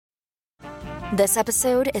This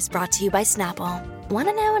episode is brought to you by Snapple. Want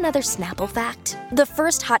to know another Snapple fact? The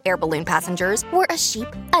first hot air balloon passengers were a sheep,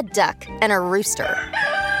 a duck, and a rooster.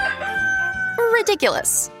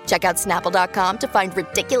 Ridiculous. Check out Snapple.com to find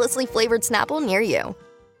ridiculously flavored Snapple near you.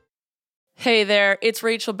 Hey there, it's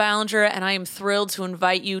Rachel Ballinger, and I am thrilled to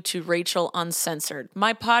invite you to Rachel Uncensored,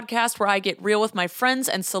 my podcast where I get real with my friends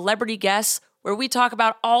and celebrity guests, where we talk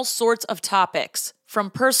about all sorts of topics. From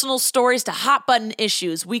personal stories to hot-button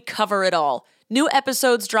issues, we cover it all. New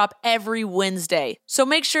episodes drop every Wednesday, so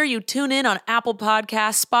make sure you tune in on Apple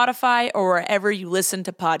Podcasts, Spotify, or wherever you listen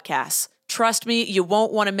to podcasts. Trust me, you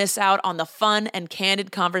won't want to miss out on the fun and candid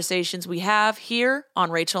conversations we have here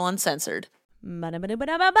on Rachel Uncensored. Welcome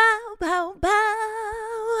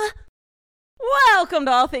to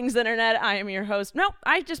All Things Internet. I am your host. Nope,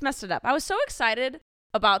 I just messed it up. I was so excited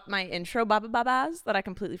about my intro, babas, that I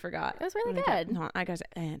completely forgot. It was really good. No, I got it.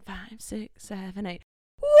 And 5, 6, 7, 8.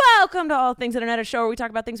 Welcome to All Things Internet, a show where we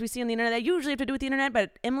talk about things we see on the internet that usually have to do with the internet,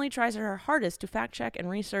 but Emily tries her hardest to fact check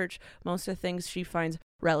and research most of the things she finds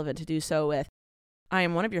relevant to do so with. I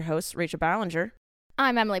am one of your hosts, Rachel Ballinger.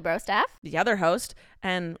 I'm Emily Brostaff. The other host,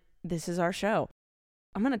 and this is our show.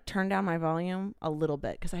 I'm going to turn down my volume a little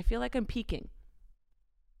bit because I feel like I'm peaking.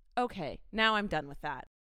 Okay, now I'm done with that.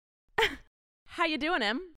 How you doing,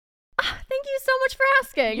 Em? Thank you so much for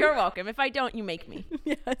asking. You're welcome. If I don't, you make me.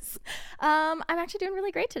 Yes. I'm actually doing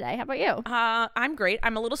really great today. How about you? I'm great.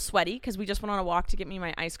 I'm a little sweaty because we just went on a walk to get me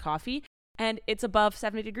my iced coffee, and it's above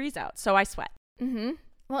 70 degrees out, so I sweat. Mm-hmm.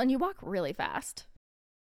 Well, and you walk really fast.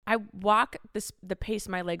 I walk the pace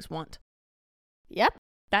my legs want. Yep.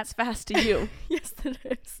 That's fast to you. Yes, it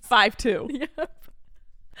is. 5'2". Yep.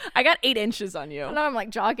 I got 8 inches on you. I know I'm like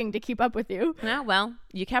jogging to keep up with you. Yeah, well,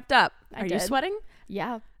 you kept up. I Are you did. sweating?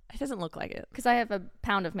 Yeah. It doesn't look like it. Because I have a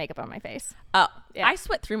pound of makeup on my face. Oh, Yeah. I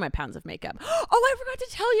sweat through my pounds of makeup. Oh, I forgot to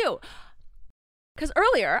tell you. Because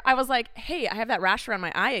earlier I was like, hey, I have that rash around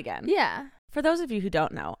my eye again. Yeah. For those of you who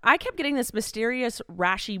don't know, I kept getting this mysterious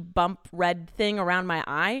rashy bump red thing around my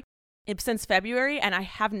eye since February, and I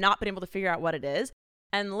have not been able to figure out what it is.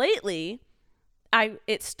 And lately,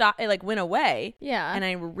 it stopped. It like went away. Yeah. And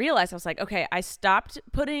I realized I was like, okay, I stopped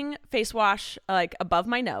putting face wash like above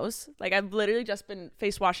my nose. Like I've literally just been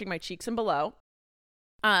face washing my cheeks and below.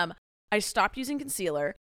 I stopped using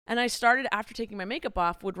concealer, and I started after taking my makeup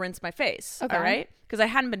off would rinse my face. Okay. All right, because I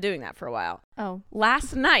hadn't been doing that for a while. Oh.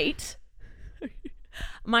 Last night,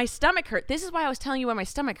 my stomach hurt. This is why I was telling you why my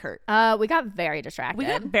stomach hurt. We got very distracted. We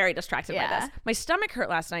got very distracted by Yeah. this. My stomach hurt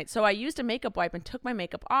last night, so I used a makeup wipe and took my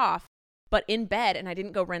makeup off, but in bed, and I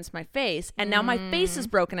didn't go rinse my face, and now my face is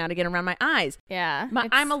broken out again around my eyes. Yeah.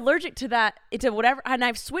 I'm allergic to that, to whatever, and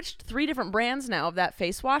I've switched 3 different brands now of that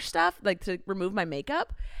face wash stuff, like to remove my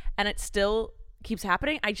makeup, and it still keeps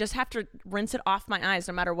happening. I just have to rinse it off my eyes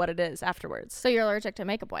no matter what it is afterwards. So you're allergic to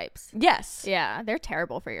makeup wipes? Yes. Yeah. They're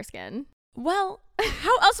terrible for your skin. Well,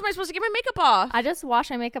 how else am I supposed to get my makeup off? I just wash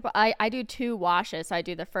my makeup. I do 2 washes. So I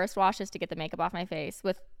do the first wash is to get the makeup off my face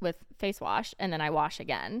with face wash, and then I wash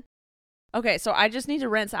again. Okay, so I just need to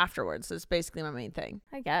rinse afterwards. That's basically my main thing.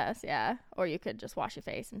 I guess, yeah. Or you could just wash your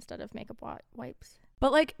face instead of makeup wipes.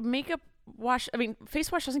 But like makeup wash, face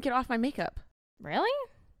wash doesn't get off my makeup. Really?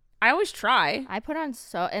 I always try. I put on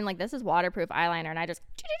and like this is waterproof eyeliner, and I just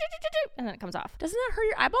and then it comes off. Doesn't that hurt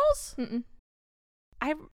your eyeballs? Mm-mm.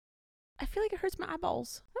 I feel like it hurts my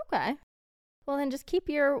eyeballs. Okay. Well, then just keep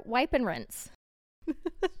your wipe and rinse.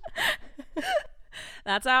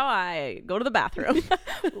 That's how I go to the bathroom.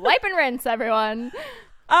 Wipe and rinse, everyone.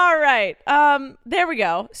 All right. There we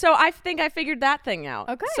go. So I think I figured that thing out.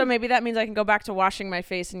 Okay. So maybe that means I can go back to washing my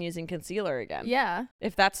face and using concealer again. Yeah.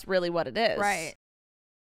 If that's really what it is. Right.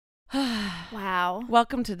 Wow.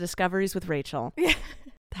 Welcome to Discoveries with Rachel. Yeah.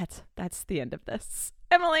 That's the end of this.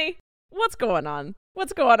 Emily, what's going on?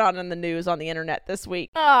 What's going on in the news on the internet this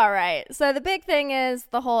week? All right. So the big thing is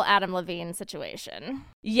the whole Adam Levine situation.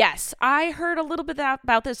 Yes, I heard a little bit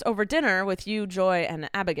about this over dinner with you, Joy, and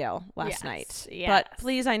Abigail last night. Yes. But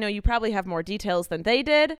please, I know you probably have more details than they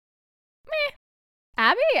did.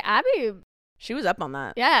 Abby. She was up on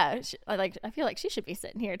that. Yeah. I feel like she should be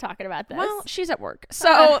sitting here talking about this. Well, she's at work,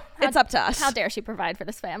 so it's up to us. How dare she provide for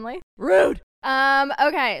this family? Rude.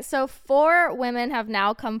 Okay, so 4 women have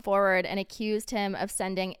now come forward and accused him of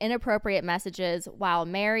sending inappropriate messages while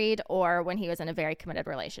married or when he was in a very committed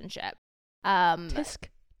relationship. Tisk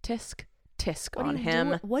on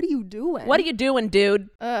him. What are you doing? What are you doing, dude?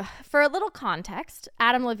 For a little context,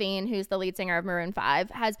 Adam Levine, who's the lead singer of Maroon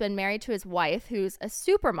 5, has been married to his wife, who's a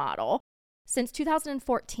supermodel, since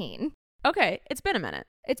 2014. Okay, it's been a minute.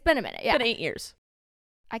 It's been a minute, yeah. It's been 8 years.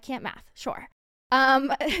 I can't math, sure.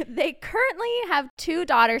 They currently have 2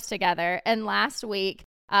 daughters together, and last week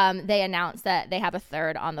they announced that they have a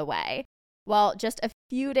third on the way. Well, just a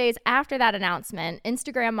few days after that announcement,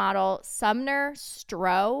 Instagram model Sumner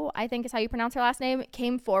Stroh, I think is how you pronounce her last name,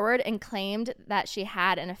 came forward and claimed that she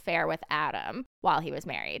had an affair with Adam while he was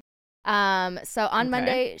married. So on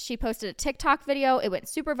Monday, she posted a TikTok video. It went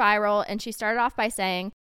super viral, and she started off by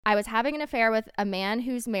saying, "I was having an affair with a man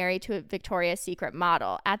who's married to a Victoria's Secret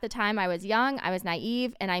model. At the time, I was young, I was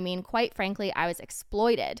naive, and I mean, quite frankly, I was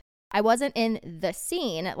exploited. I wasn't in the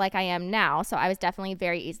scene like I am now, so I was definitely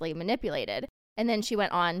very easily manipulated." And then she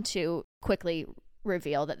went on to quickly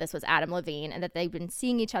reveal that this was Adam Levine and that they've been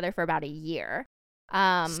seeing each other for about a year.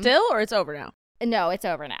 Still, or it's over now? No, it's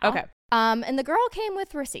over now. Okay. And the girl came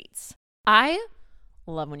with receipts. I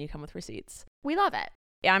love when you come with receipts. We love it.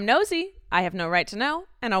 I'm nosy. I have no right to know,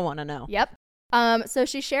 and I want to know. Yep. So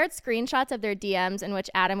she shared screenshots of their DMs in which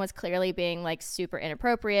Adam was clearly being like super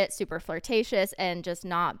inappropriate, super flirtatious, and just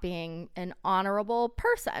not being an honorable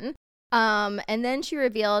person. And then she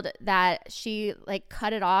revealed that she like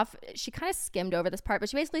cut it off. She kind of skimmed over this part, but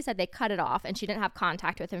she basically said they cut it off and she didn't have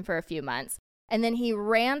contact with him for a few months. And then he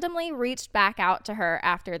randomly reached back out to her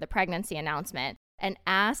after the pregnancy announcement and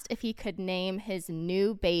asked if he could name his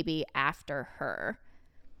new baby after her.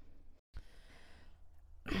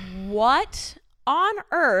 What on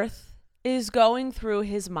earth is going through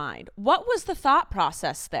his mind? What was the thought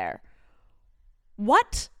process there?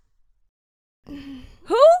 What?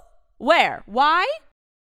 Who? Where? Why?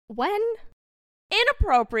 When?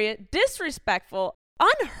 Inappropriate, disrespectful,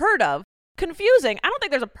 unheard of, confusing. I don't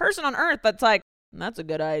think there's a person on earth that's like, that's a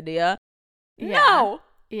good idea. Yeah. No.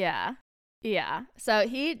 Yeah. So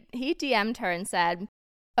he DM'd her and said,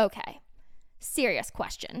 "Okay, serious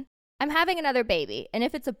question. I'm having another baby, and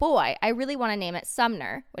if it's a boy, I really want to name it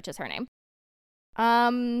Sumner," which is her name.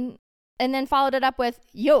 And then followed it up with,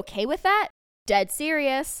 "You okay with that? Dead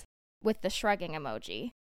serious," with the shrugging emoji.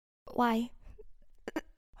 Why?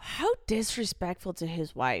 How disrespectful to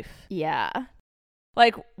his wife. Yeah.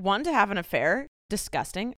 Like, one, to have an affair,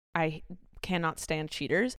 disgusting. I cannot stand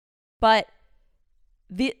cheaters. But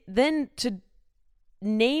then to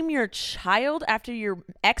name your child after your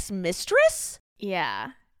ex-mistress?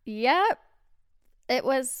 Yeah. Yep. It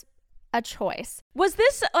was a choice. Was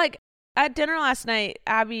this, like, at dinner last night,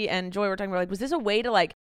 Abby and Joy were talking about, like, was this a way to,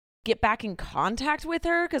 like, get back in contact with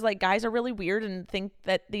her? Because, like, guys are really weird and think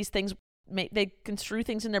that these things, they construe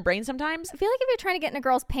things in their brain sometimes. I feel like if you're trying to get in a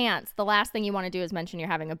girl's pants, the last thing you want to do is mention you're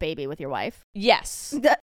having a baby with your wife. Yes.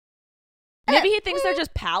 Maybe he thinks they're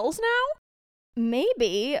just pals now?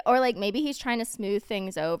 Maybe. Or, like, maybe he's trying to smooth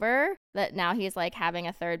things over, that now he's, like, having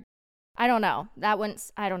a third. I don't know.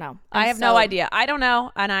 I don't know. I have no idea. I don't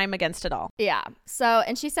know, and I'm against it all. Yeah. So,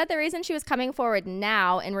 and she said the reason she was coming forward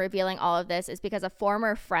now and revealing all of this is because a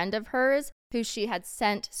former friend of hers, who she had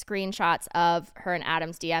sent screenshots of her and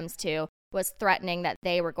Adam's DMs to, was threatening that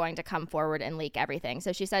they were going to come forward and leak everything.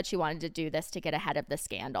 So she said she wanted to do this to get ahead of the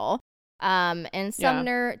scandal. And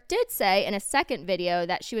Sumner did say in a second video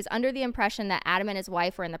that she was under the impression that Adam and his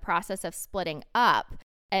wife were in the process of splitting up.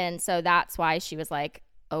 And so that's why she was like,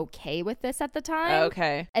 okay with this at the time.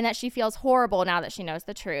 Okay. And that she feels horrible now that she knows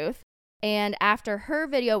the truth. And after her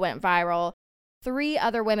video went viral, 3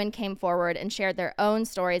 other women came forward and shared their own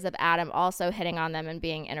stories of Adam also hitting on them and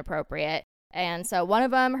being inappropriate. And so one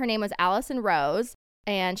of them, her name was Allison Rose,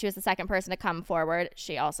 and she was the second person to come forward.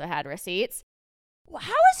 She also had receipts.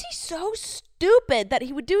 How is he so stupid that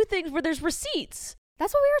he would do things where there's receipts?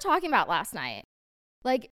 That's what we were talking about last night.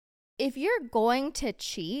 Like, if you're going to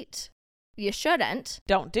cheat, you shouldn't.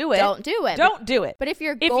 Don't do it. Don't do it. Don't do it. But if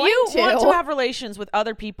you want to have relations with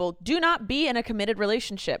other people, do not be in a committed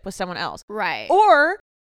relationship with someone else. Right. Or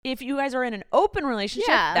if you guys are in an open relationship,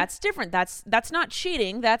 Yeah. that's different. That's not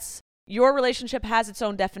cheating. That's your relationship has its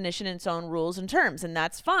own definition and its own rules and terms, and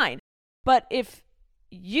that's fine. But if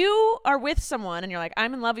you are with someone and you're like,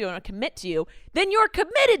 I'm in love with you, I want to commit to you, then you're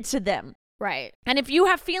committed to them. Right. And if you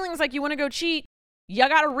have feelings like you want to go cheat, you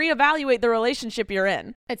got to reevaluate the relationship you're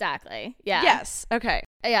in. Exactly. Yeah. Yes. Okay.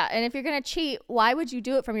 Yeah. And if you're going to cheat, why would you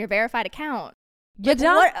do it from your verified account? You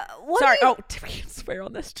dumb. What Sorry. are you- We can't swear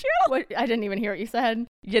on this channel. What? I didn't even hear what you said.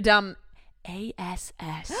 You dumb.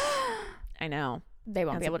 ASS. I know. They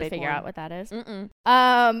won't That's be a able to big figure one. out what that is. Mm-mm.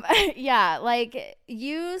 Yeah, like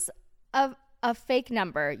use a fake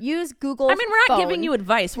number. Use Google. I mean, we're not phone. giving you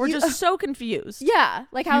advice. We're just so confused. Yeah,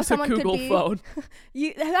 like how Use a someone Google could be. phone.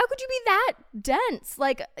 How could you be that dense?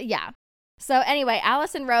 Like, yeah. So anyway,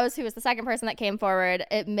 Allison Rose, who was the second person that came forward,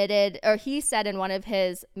 admitted, or he said in one of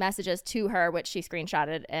his messages to her, which she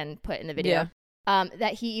screenshotted and put in the video,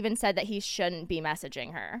 that he even said that he shouldn't be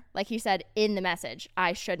messaging her. Like, he said in the message,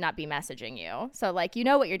 I should not be messaging you. So, like, you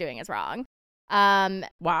know what you're doing is wrong.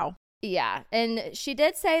 Wow. Yeah. And she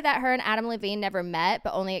did say that her and Adam Levine never met,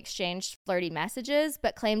 but only exchanged flirty messages,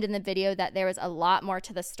 but claimed in the video that there was a lot more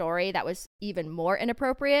to the story that was even more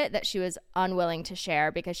inappropriate that she was unwilling to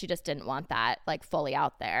share because she just didn't want that, like, fully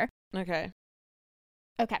out there. Okay.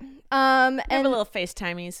 Okay. And And a little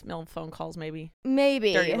FaceTimies, little phone calls, maybe.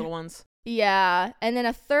 maybe. Dirty little ones. Yeah. And then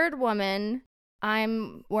a third woman,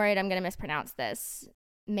 I'm worried I'm going to mispronounce this.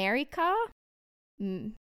 Marika?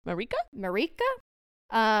 Marika?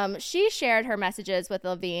 She shared her messages with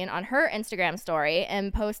Levine on her Instagram story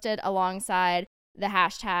and posted alongside the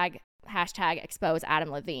hashtag expose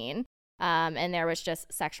Adam Levine. And there was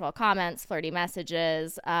just sexual comments, flirty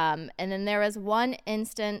messages. And then there was one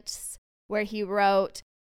instance where he wrote,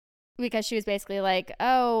 because she was basically like,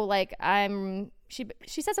 oh, like she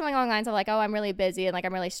said something along the lines of like, oh, I'm really busy and like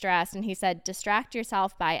I'm really stressed. And he said, distract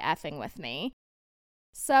yourself by effing with me.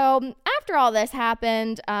 So after all this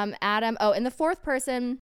happened, Adam, and the fourth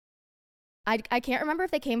person, I can't remember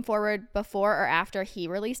if they came forward before or after he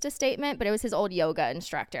released a statement, but it was his old yoga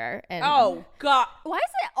instructor. And Oh, God. why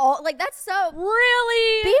is it all like that's so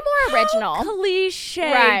Really? Be more original. How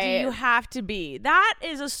cliche Right. do you have to be? That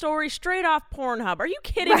is a story straight off Pornhub. Are you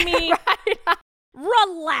kidding me? Right.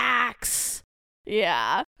 Relax.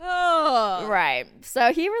 Yeah. Oh. Right.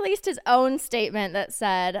 So he released his own statement that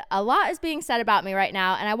said, a lot is being said about me right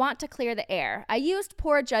now, and I want to clear the air. I used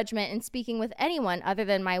poor judgment in speaking with anyone other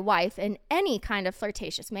than my wife in any kind of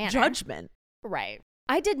flirtatious manner. Judgment. Right.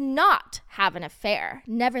 I did not have an affair.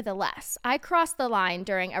 Nevertheless, I crossed the line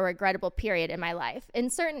during a regrettable period in my life. In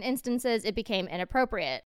certain instances, it became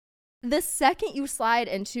inappropriate. The second you slide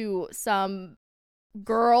into some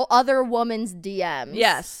other woman's DMs.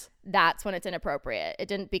 Yes. That's when it's inappropriate. It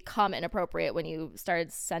didn't become inappropriate when you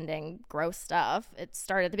started sending gross stuff. It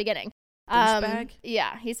started at the beginning. Douchebag.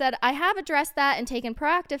 Yeah. He said, I have addressed that and taken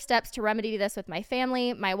proactive steps to remedy this with my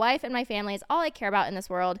family. My wife and my family is all I care about in this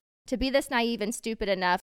world. To be this naive and stupid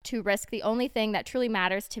enough to risk the only thing that truly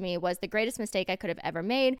matters to me was the greatest mistake I could have ever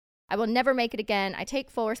made. I will never make it again. I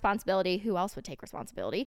take full responsibility. Who else would take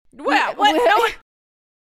responsibility? What? What?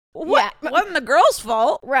 Yeah. Wasn't the girl's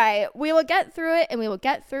fault. Right. We will get through it, and we will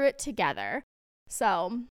get through it together.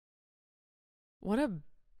 So, What a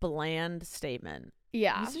bland statement.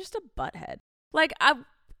 yeah. He's just a butthead. Like, I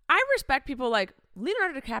respect people like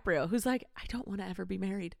Leonardo DiCaprio, who's like, I don't want to ever be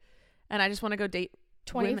married, and I just want to go date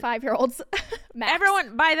 25-year-olds.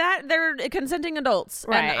 Everyone, by that, they're consenting adults.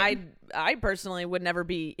 Right. And I personally would never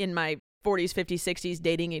be in my 40s, 50s, 60s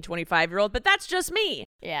dating a 25-year-old, but that's just me.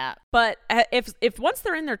 Yeah. But if once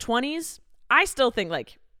they're in their 20s, I still think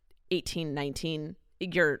like 18, 19,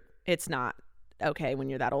 it's not okay when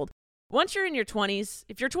you're that old. Once you're in your 20s,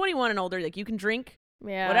 if you're 21 and older, like you can drink,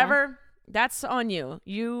 Yeah. whatever, that's on you.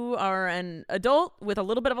 You are an adult with a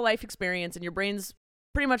little bit of a life experience and your brain's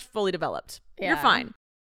pretty much fully developed. Yeah. You're fine.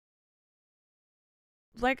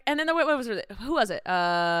 Like, and then what was it? Who was it?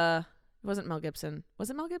 It wasn't Mel Gibson. Was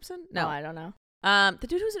it Mel Gibson? No, I don't know. The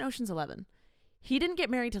dude who was in Ocean's 11. He didn't get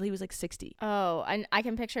married till he was like 60. Oh, I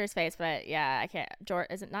can picture his face, but yeah, I can't. George,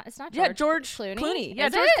 is it not? It's not George. Yeah, George Clooney. Yeah,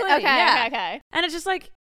 Is George it? Clooney. Okay, yeah. okay. And it's just like,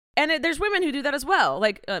 there's women who do that as well.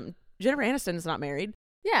 Like Jennifer Aniston is not married,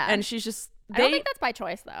 Yeah. and she's just. I don't think that's by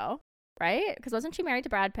choice though, right? Because wasn't she married to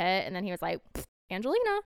Brad Pitt, and then he was like,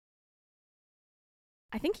 Angelina.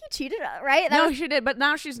 I think he cheated, right? No, she did, but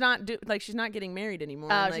now she's not she's not getting married anymore.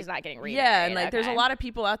 Oh, and, she's not getting remarried. Yeah, and like there's a Okay. lot of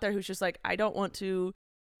people out there who's just like, I don't want to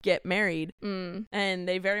get married, Mm. and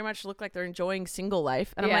they very much look like they're enjoying single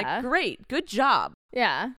life, and I'm Yeah. like, great, good job,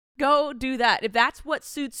 Yeah. go do that. If that's what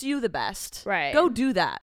suits you the best, Right. go do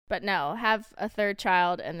that. But no, have a third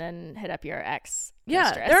child and then hit up your ex. Yeah,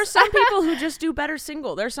 mistress. there are some people who just do better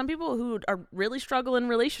single. There are some people who are really struggle in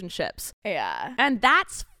relationships, Yeah. and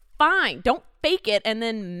that's fine. Don't fake it and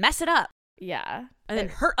then mess it up Yeah. and then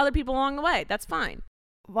hurt other people along the way. That's fine.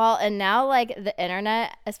 Well, and now like the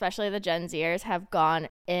internet, especially the Gen Zers, have gone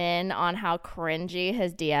in on how cringy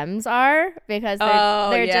his DMs are because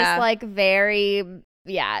they're yeah. just like very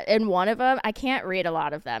And one of them, I can't read a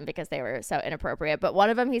lot of them because they were so inappropriate. But one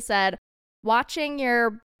of them, he said, "Watching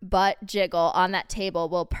your butt jiggle on that table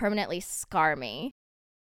will permanently scar me."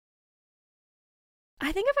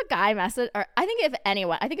 I think if a guy or I think if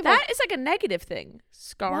anyone, I think if That is like a negative thing.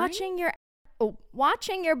 Scarring?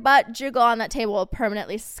 watching your butt jiggle on that table will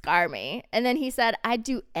permanently scar me. And then he said, I'd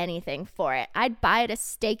do anything for it. I'd buy it a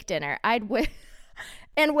steak dinner.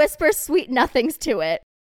 And whisper sweet nothings to it.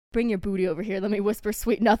 Bring your booty over here. Let me whisper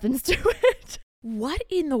sweet nothings to it. What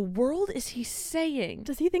in the world is he saying?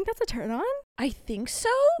 Does he think that's a turn on? I think so.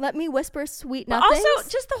 Let me whisper sweet But nothings. also,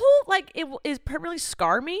 just the whole, like, it is permanently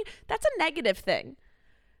scar me. That's a negative thing.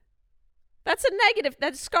 That's a negative.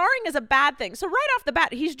 That scarring is a bad thing. So right off the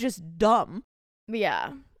bat, he's just dumb.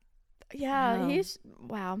 Yeah. Yeah, Wow.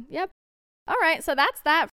 wow. Yep. All right, so that's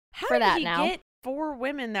that How for did that he now. get 4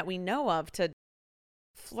 women that we know of to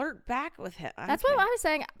flirt back with him? That's what I was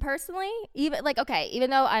saying. Personally, even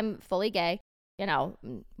though I'm fully gay,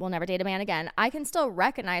 will never date a man again, I can still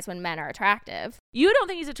recognize when men are attractive. You don't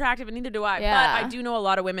think he's attractive, and neither do I. Yeah. But I do know a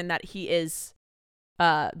lot of women that he is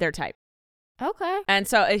their type. Okay. And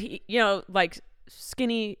so, he, like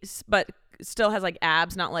skinny, but still has like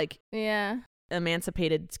abs, not like Yeah.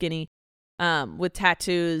 emancipated skinny, with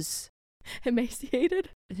tattoos. Emaciated.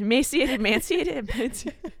 Emaciated. What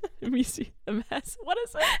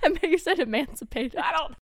is it? You said emancipated. I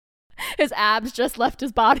don't His abs just left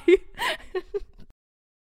his body.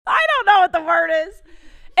 know what the word is.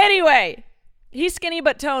 Anyway, he's skinny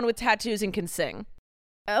but toned with tattoos and can sing.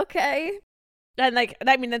 Okay. And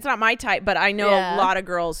that's not my type, but I know Yeah. a lot of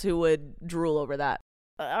girls who would drool over that.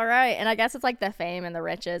 All right. And I guess it's like the fame and the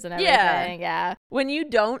riches and Yeah. everything. Yeah. When you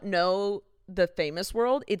don't know the famous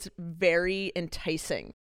world, it's very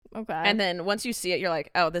enticing. Okay. And then once you see it, you're like,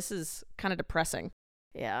 oh, this is kind of depressing.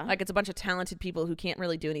 yeah. Like, it's a bunch of talented people who can't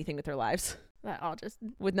really do anything with their lives That all just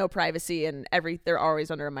with no privacy and they're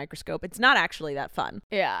always under a microscope. It's not actually that fun.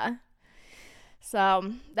 yeah.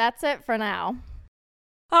 So that's it for now.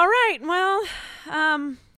 All right. Well,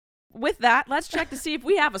 with that, let's check to see if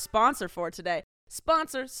we have a sponsor for today.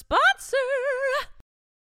 Sponsor.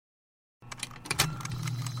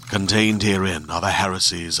 Contained herein are the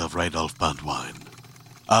heresies of Radolf Burntwine,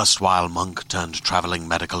 erstwhile monk turned traveling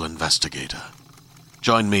medical investigator.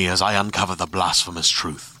 Join me as I uncover the blasphemous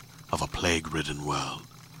truth of a plague-ridden world,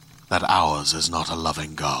 that ours is not a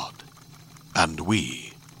loving God, and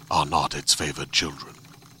we are not its favored children.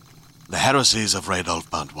 The heresies of Radolf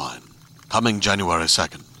Burntwine, coming January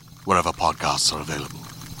 2nd, wherever podcasts are available.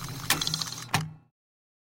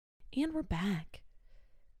 And we're back.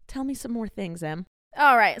 Tell me some more things, Em.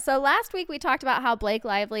 All right. So last week we talked about how Blake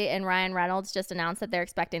Lively and Ryan Reynolds just announced that they're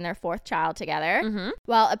expecting their 4th child together. Mm-hmm.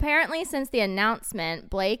 Well, apparently since the announcement,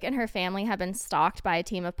 Blake and her family have been stalked by a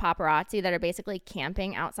team of paparazzi that are basically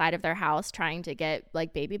camping outside of their house trying to get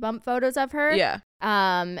like baby bump photos of her. Yeah.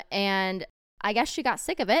 And I guess she got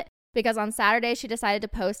sick of it because on Saturday she decided to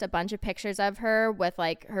post a bunch of pictures of her with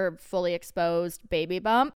like her fully exposed baby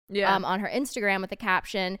bump on her Instagram with the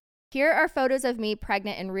caption, "Here are photos of me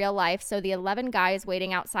pregnant in real life, so the 11 guys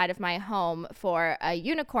waiting outside of my home for a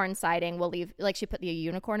unicorn sighting will leave," like she put the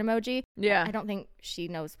unicorn emoji. Yeah. I don't think she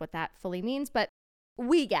knows what that fully means, but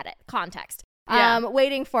we get it. Context. Yeah.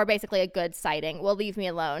 Waiting for basically a good sighting will leave me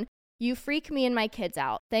alone. "You freak me and my kids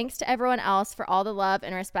out. Thanks to everyone else for all the love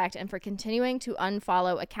and respect and for continuing to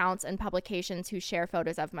unfollow accounts and publications who share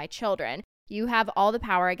photos of my children. You have all the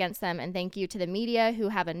power against them, and thank you to the media who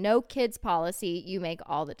have a no kids policy. You make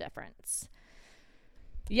all the difference."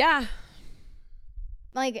 Yeah.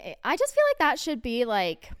 Like, I just feel like that should be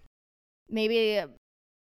like maybe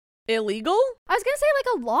Illegal? I was gonna say like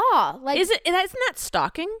a law. Like, Isn't that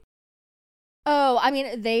stalking? oh, I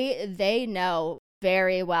mean they know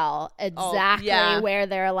very well exactly yeah. where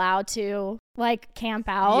they're allowed to like camp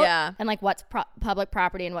out. Yeah. And like what's public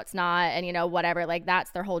property and what's not, and whatever, like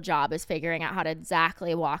that's their whole job, is figuring out how to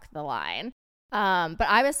exactly walk the line. But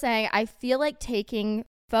I was saying, I feel like taking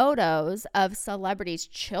photos of celebrities'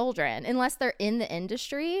 children, unless they're in the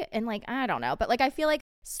industry, and like I don't know, but like I feel like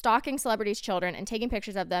stalking celebrities' children and taking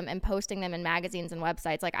pictures of them and posting them in magazines and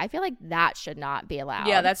websites, like I feel like that should not be allowed.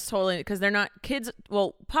 Yeah, that's totally, because they're not kids.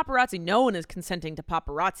 Well, paparazzi, no one is consenting to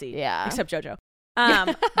paparazzi. Yeah. Except JoJo.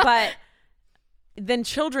 But then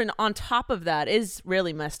children on top of that is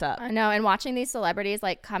really messed up. I know. And watching these celebrities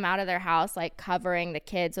like come out of their house like covering the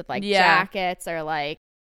kids with like Yeah. jackets or like,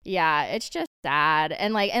 yeah, it's just sad.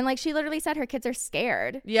 And like she literally said her kids are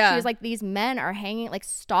scared. Yeah. She was like, these men are hanging, like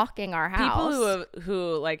stalking our house. People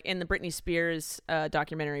who like in the Britney Spears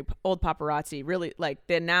documentary, old paparazzi, really like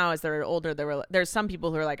then now as they're older, there's some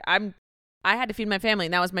people who are like, I had to feed my family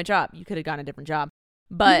and that was my job. You could have gotten a different job.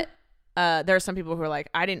 But there are some people who are like,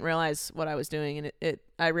 I didn't realize what I was doing, and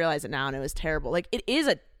I realize it now, and it was terrible. Like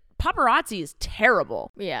paparazzi is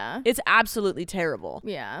terrible. Yeah. It's absolutely terrible.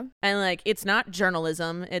 Yeah. And like, it's not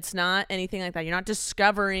journalism. It's not anything like that. You're not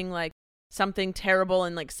discovering like something terrible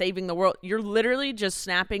and like saving the world. You're literally just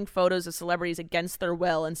snapping photos of celebrities against their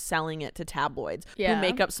will and selling it to tabloids Yeah. who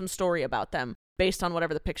make up some story about them based on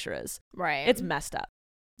whatever the picture is. Right. It's messed up.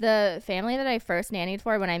 The family that I first nannied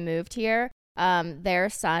for when I moved here,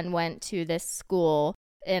 their son went to this school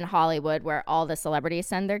in Hollywood where all the celebrities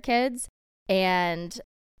send their kids. And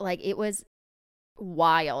like it was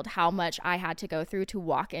wild how much I had to go through to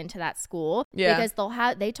walk into that school. Yeah.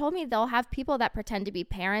 Because they told me they'll have people that pretend to be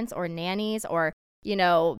parents or nannies or, you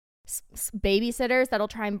know, babysitters that'll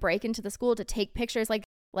try and break into the school to take pictures. Like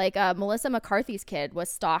Melissa McCarthy's kid was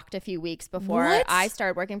stalked a few weeks before What? I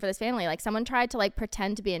started working for this family. Like someone tried to like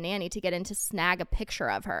pretend to be a nanny to get in to snag a picture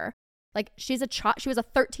of her. Like she was a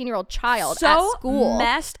 13-year-old child so at school.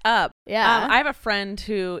 Messed up. Yeah. I have a friend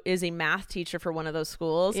who is a math teacher for one of those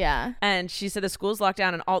schools. Yeah. And she said the school's locked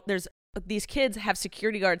down and there's these kids have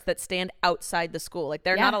security guards that stand outside the school. Like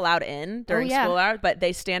they're not allowed in during school hours, but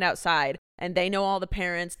they stand outside and they know all the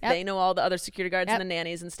parents. Yep. They know all the other security guards and the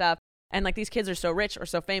nannies and stuff. And like these kids are so rich or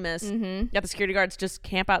so famous that the security guards just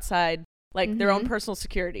camp outside, like their own personal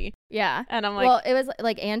security. Yeah. And I'm like, well, it was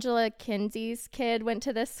like Angela Kinsey's kid went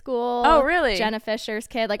to this school. Oh, really? Jenna Fisher's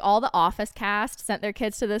kid, like all the Office cast sent their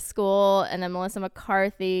kids to this school. And then Melissa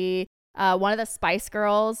McCarthy, one of the Spice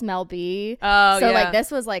Girls, Mel B. Oh, so yeah. like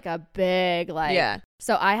this was like a big like. Yeah.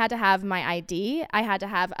 So I had to have my ID. I had to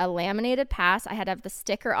have a laminated pass. I had to have the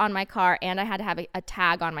sticker on my car, and I had to have a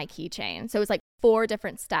tag on my keychain. So it was like 4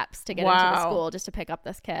 different steps to get into the school just to pick up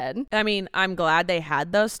this kid. I mean, I'm glad they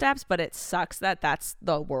had those steps, but it sucks that that's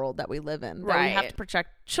the world that we live in. That we have Right. to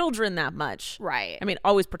protect children that much. Right. I mean,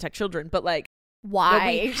 always protect children, but like, Why? that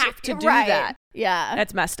we have to do Right. that. Yeah.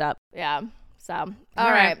 That's messed up. Yeah. So, all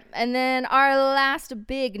right. right. And then our last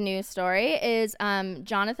big news story is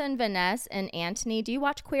Jonathan Van Ness and Antoni. Do you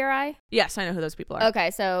watch Queer Eye? Yes, I know who those people are.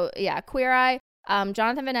 Okay. So, yeah, Queer Eye.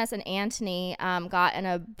 Jonathan Van Ness and Antoni got in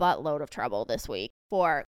a buttload of trouble this week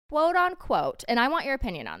for quote unquote, and I want your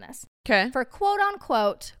opinion on this, Okay. for quote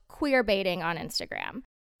unquote queer baiting on Instagram.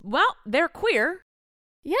 Well, they're queer.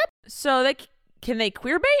 Yep. So can they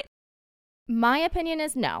queer bait? My opinion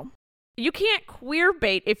is no. You can't queer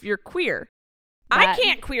bait if you're queer. I That-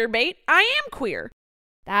 can't queer bait. I am queer.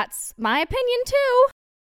 That's my opinion too.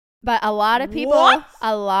 But a lot of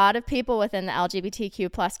people within the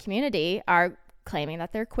LGBTQ plus community are claiming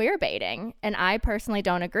that they're queer baiting. And I personally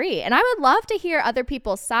don't agree. And I would love to hear other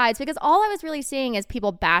people's sides because all I was really seeing is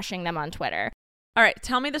people bashing them on Twitter. All right,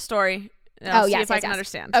 tell me the story. And I'll see yes, if I yes, can yes.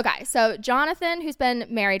 understand. Okay, so Jonathan, who's been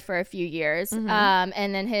married for a few years, so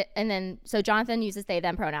Jonathan uses they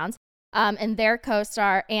them pronouns. And their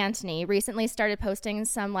co-star Antoni recently started posting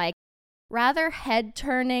some like rather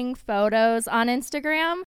head-turning photos on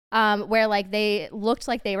Instagram, where like they looked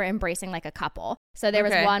like they were embracing like a couple. So there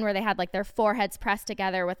was one where they had like their foreheads pressed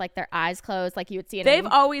together with like their eyes closed, like you would see it. They've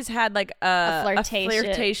always had like a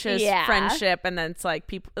flirtatious friendship, and then it's like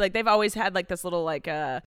people like they've always had like this little like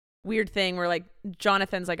weird thing where like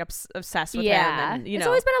Jonathan's like obsessed with him, and it's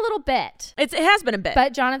always been a little bit. It has been a bit,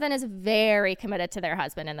 but Jonathan is very committed to their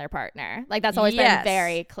husband and their partner. Like that's always been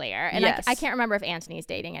very clear. And I can't remember if Antoni's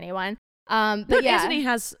dating anyone. But yeah, Antoni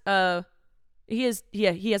has he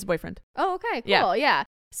has a boyfriend. Oh, okay, cool, yeah.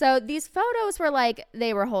 So these photos were like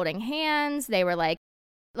they were holding hands. They were like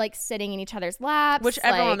sitting in each other's laps, which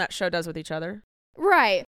everyone on that show does with each other.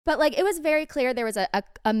 Right. But like it was very clear there was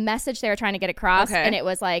a message they were trying to get across, and it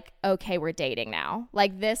was like, okay, we're dating now.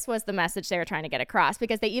 Like this was the message they were trying to get across,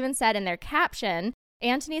 because they even said in their caption,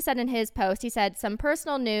 Antoni said in his post, he said, "Some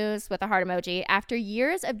personal news," with a heart emoji. "After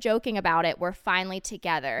years of joking about it, we're finally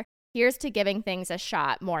together. Here's to giving things a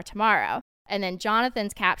shot. More tomorrow." And then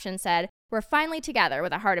Jonathan's caption said, "We're finally together,"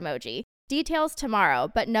 with a heart emoji. "Details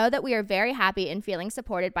tomorrow, but know that we are very happy and feeling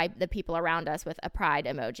supported by the people around us," with a pride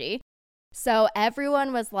emoji. So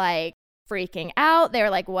everyone was like freaking out. They were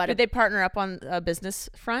like, "What?" Did they partner up on a business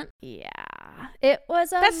front? Yeah, it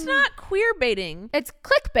was. That's not queer baiting. It's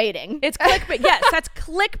clickbaiting. It's clickbait. Yes, that's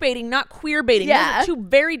clickbaiting, not queer baiting. Yeah, those are two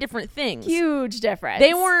very different things. Huge difference.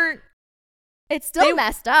 They weren't. It's still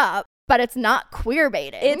messed up, but it's not queer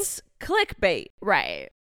baiting. It's clickbait. Right.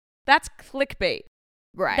 That's clickbait.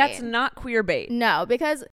 Right. That's not queer bait. No,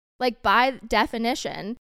 because like by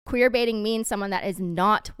definition, queer baiting means someone that is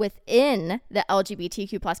not within the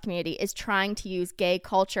LGBTQ plus community is trying to use gay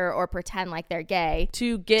culture or pretend like they're gay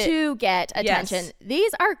to get attention. Yes.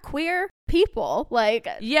 These are queer people. Like,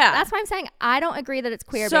 yeah, that's why I'm saying I don't agree that it's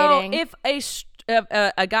queer baiting. baiting. So if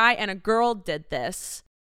a guy and a girl did this,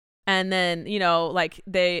 and then like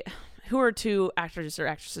who are two actors or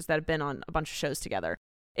actresses that have been on a bunch of shows together?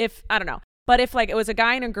 If I don't know, but if like it was a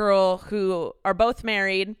guy and a girl who are both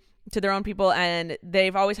married to their own people, and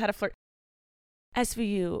they've always had a flirt.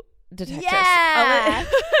 SVU detectives. Yeah.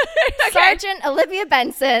 Okay. Sergeant Olivia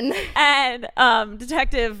Benson. And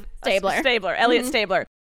Detective Stabler. Elliot Stabler.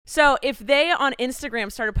 So if they on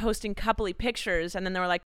Instagram started posting coupley pictures, and then they were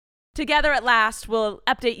like, together at last. We'll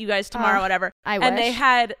update you guys tomorrow, whatever. And they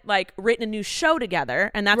had like written a new show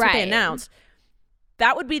together, and that's what they announced.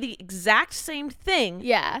 That would be the exact same thing.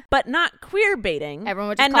 Yeah. But not queer baiting. Everyone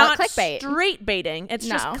would just call it clickbait. And not straight baiting. It's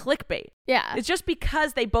just clickbait. Yeah. It's just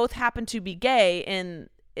because they both happen to be gay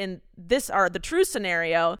in this are the true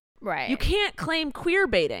scenario. Right. You can't claim queer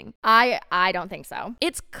baiting. I don't think so.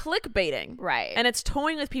 It's clickbaiting. Right. And it's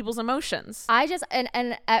toying with people's emotions. I just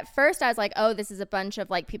and at first I was like, oh, this is a bunch of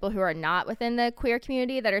like people who are not within the queer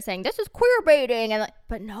community that are saying this is queer baiting, and like,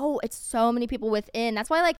 but no, it's so many people within. That's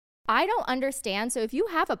why like I don't understand. So if you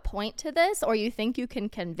have a point to this, or you think you can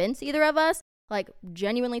convince either of us, like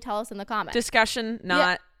genuinely tell us in the comments. Discussion,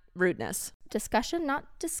 not rudeness. Discussion, not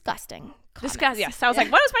disgusting. Discuss. Yes. I was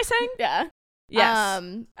like, what was I saying? Yeah. Yes.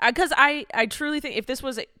 Because I truly think if this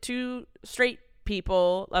was two straight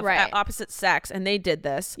people of opposite sex and they did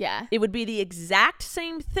this, it would be the exact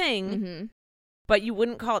same thing, but you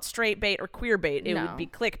wouldn't call it straight bait or queer bait. It would be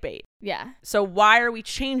clickbait. Yeah. So why are we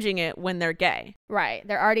changing it when they're gay? Right.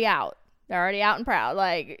 They're already out. They're already out and proud.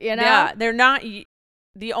 Like, you know? Yeah. They're not.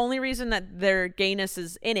 The only reason that their gayness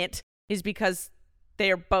is in it is because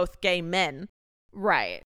they are both gay men.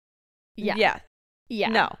 Right. Yeah. Yeah. Yeah.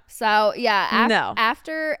 No. So, yeah. No.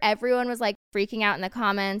 After everyone was like freaking out in the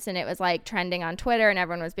comments and it was like trending on Twitter and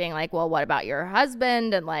everyone was being like, well, what about your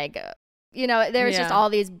husband? And like, you know, there was just all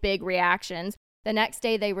these big reactions. The next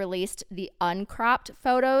day they released the uncropped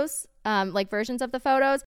photos, like versions of the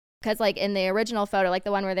photos. Because like in the original photo, like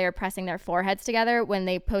the one where they were pressing their foreheads together, when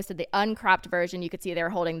they posted the uncropped version, you could see they were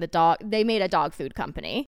holding the dog. They made a dog food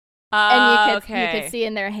company. And you could see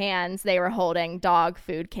in their hands they were holding dog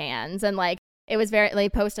food cans. And like, it was they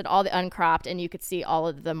posted all the uncropped and you could see all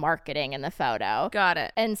of the marketing in the photo. Got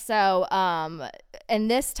it. And so, and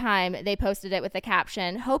this time they posted it with the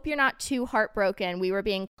caption, "Hope you're not too heartbroken. We were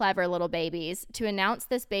being clever little babies. To announce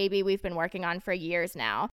this baby we've been working on for years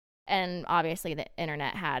now." And obviously the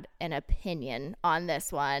internet had an opinion on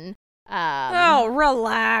this one.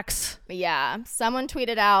 Relax. Yeah. Someone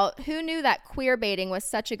tweeted out, "Who knew that queer baiting was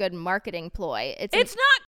such a good marketing ploy? It's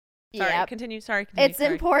not. Sorry, continue. It's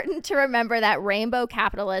important to remember that rainbow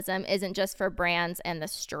capitalism isn't just for brands and the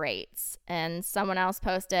straights." And someone else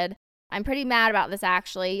posted, "I'm pretty mad about this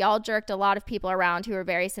actually. Y'all jerked a lot of people around who were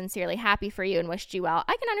very sincerely happy for you and wished you well."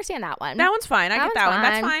 I can understand that one. That one's fine. I get that one.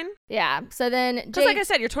 That's fine. Yeah. So then, because like I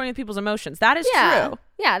said, you're toying with people's emotions. That is true.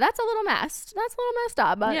 Yeah, that's a little messed. That's a little messed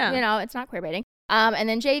up, but you know, it's not queer baiting. And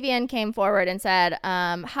then JVN came forward and said,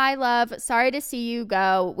 "Hi, love. Sorry to see you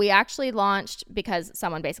go. We actually launched," because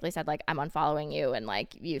someone basically said, like, "I'm unfollowing you and,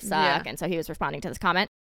 like, you suck." And so he was responding to this comment.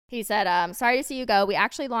 He said, "Sorry to see you go. We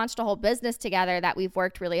actually launched a whole business together that we've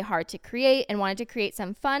worked really hard to create and wanted to create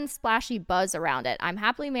some fun, splashy buzz around it. I'm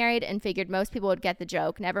happily married and figured most people would get the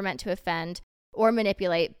joke. Never meant to offend or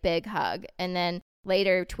manipulate. Big hug." And then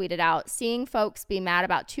later tweeted out, "Seeing folks be mad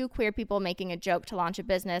about two queer people making a joke to launch a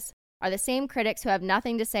business are the same critics who have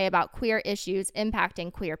nothing to say about queer issues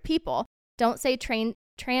impacting queer people. Don't say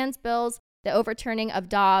trans bills, the overturning of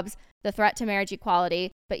Dobbs, the threat to marriage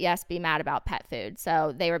equality, but yes, be mad about pet food."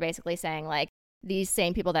 So they were basically saying like these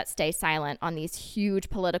same people that stay silent on these huge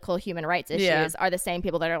political human rights issues are the same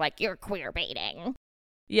people that are like, "You're queer baiting."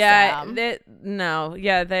 Yeah.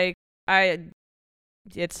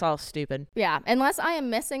 It's all stupid. Yeah. Unless I am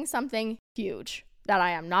missing something huge that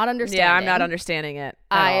I am not understanding. Yeah, I'm not understanding it.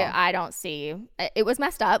 I don't see. It was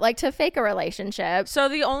messed up, like to fake a relationship. So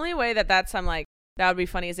the only way that would be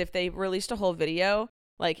funny is if they released a whole video,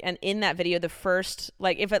 like, and in that video, the first,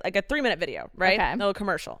 like, if it, like a 3-minute video, right? Okay. A little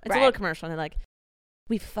commercial. It's a little commercial, and they're like,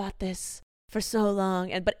 "We fought this for so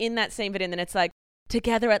long," but in that same video, and then it's like,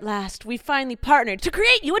 "Together at last, we finally partnered to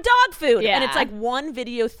create you a dog food." Yeah. And it's like one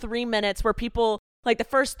video, 3 minutes, where people. Like the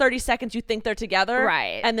first 30 seconds you think they're together.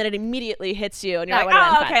 Right. And then it immediately hits you and you're That like,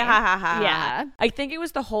 "Oh, okay, funny. ha ha ha." Yeah. I think it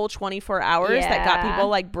was the whole 24 hours that got people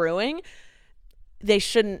like brewing. They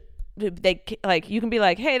shouldn't, like, you can be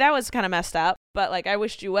like, "Hey, that was kind of messed up, but like, I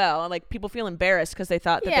wished you well." And like people feel embarrassed because they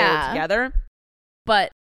thought that they were together.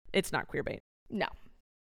 But it's not queer bait. No.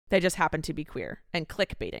 They just happen to be queer and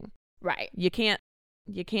clickbaiting. Right. You can't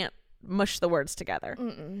mush the words together.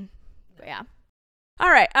 Mm-mm. Yeah. All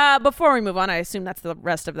right. Before we move on, I assume that's the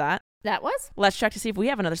rest of that. That was? Let's check to see if we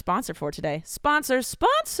have another sponsor for today. Sponsor.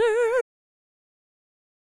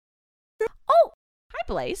 Oh, hi,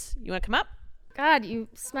 Blaze. You want to come up? God, you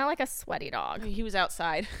smell like a sweaty dog. He was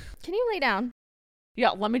outside. Can you lay down?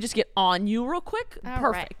 Yeah, let me just get on you real quick. All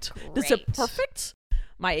Perfect. right, This is great. perfect.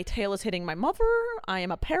 My tail is hitting my mother. I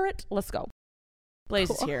am a parrot. Let's go. Blaze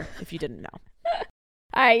is here, if you didn't know.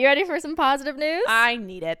 All right, you ready for some positive news? I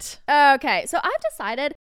need it. Okay, so I've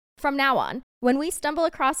decided from now on, when we stumble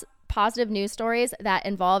across positive news stories that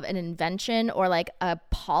involve an invention or like a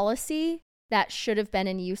policy that should have been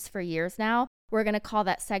in use for years now, we're going to call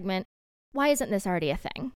that segment, Why Isn't This Already a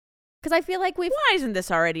Thing? Because I feel like why isn't this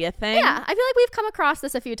already a thing? Yeah, I feel like we've come across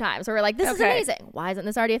this a few times where we're like, this is amazing. Why isn't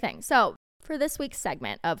this already a thing? So for this week's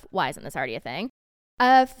segment of Why Isn't This Already a Thing,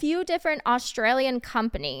 a few different Australian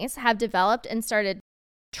companies have developed and started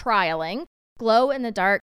trialing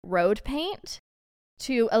glow-in-the-dark road paint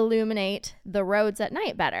to illuminate the roads at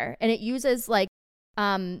night better. And it uses like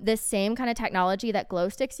this same kind of technology that glow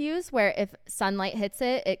sticks use, where if sunlight hits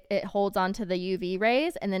it holds onto the UV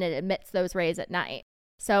rays and then it emits those rays at night.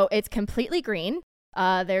 So it's completely green.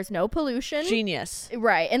 There's no pollution. Genius.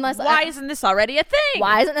 Right. Unless why isn't this already a thing?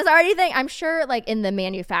 Why isn't this already a thing? I'm sure like in the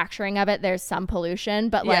manufacturing of it, there's some pollution,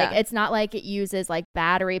 but like it's not like it uses like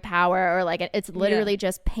battery power or like it's literally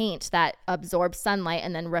just paint that absorbs sunlight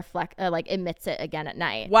and then emits it again at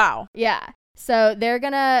night. Wow. Yeah. So they're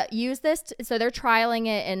going to use this. So they're trialing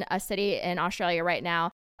it in a city in Australia right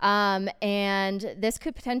now. And this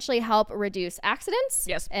could potentially help reduce accidents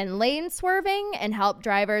and lane swerving and help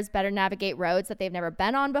drivers better navigate roads that they've never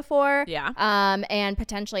been on before. Yeah. And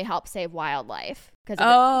potentially help save wildlife. If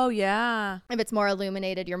it's more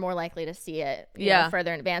illuminated, you're more likely to see it you know,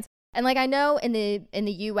 further in advance. And like I know in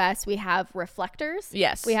the US we have reflectors.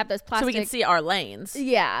 Yes. We have those plastic. So we can see our lanes.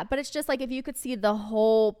 Yeah, but it's just like if you could see the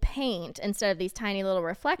whole paint instead of these tiny little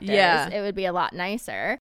reflectors, it would be a lot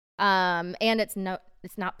nicer. And it's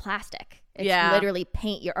not plastic. It's literally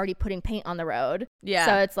paint. You're already putting paint on the road. Yeah.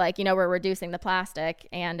 So it's like, you know, we're reducing the plastic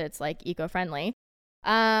and it's like eco-friendly.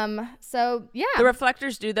 So yeah. The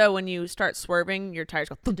reflectors do though when you start swerving, your tires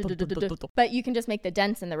go. But you can just make the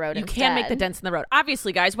dents in the road. You can make the dents in the road.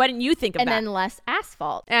 Obviously, guys, why didn't you think of that? And then less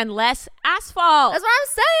asphalt. And less asphalt. That's what I'm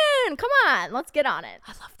saying. Come on, let's get on it.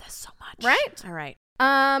 I love this so much. Right? All right.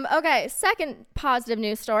 Okay, second positive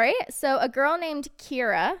news story. So a girl named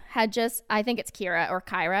Kira I think it's Kira or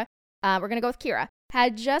Kyra. We're going to go with Kira.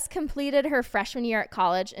 Had just completed her freshman year at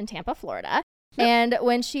college in Tampa, Florida. Yep. And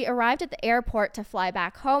when she arrived at the airport to fly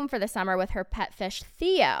back home for the summer with her pet fish,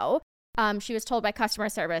 Theo, she was told by customer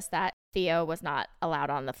service that Theo was not allowed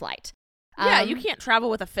on the flight. Yeah, you can't travel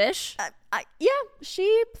with a fish.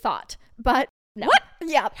 She thought, but no. What?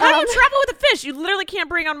 Yeah. How do you travel with a fish? You literally can't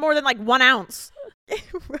bring on more than like 1 ounce.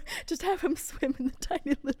 Just have him swim in the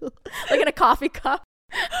tiny little, like in a coffee cup.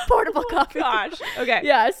 Portable coffee. Gosh. Okay.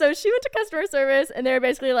 Yeah. So she went to customer service and they were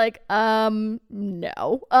basically like,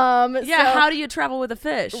 no. How do you travel with a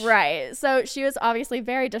fish? Right. So she was obviously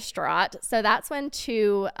very distraught. So that's when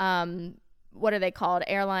two, what are they called?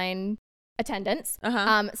 Airline attendants,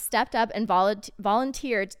 stepped up and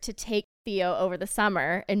volunteered to take Theo over the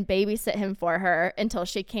summer and babysit him for her until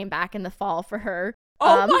she came back in the fall for her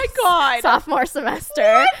my God. sophomore semester.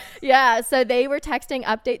 What? Yeah, so they were texting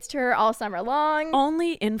updates to her all summer long.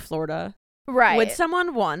 Only in Florida. Right. Would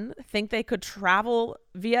someone, think they could travel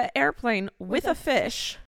via airplane with a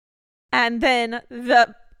fish? And then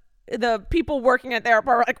the people working at the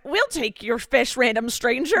airport were like, we'll take your fish, random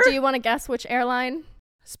stranger. Do you want to guess which airline?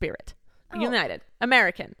 Spirit. United.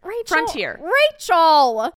 American. Rachel. Frontier.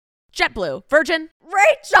 Rachel. JetBlue. Virgin.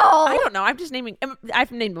 Rachel. I don't know. I'm just naming.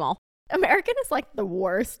 I've named them all. American is like the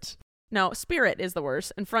worst. No, Spirit is the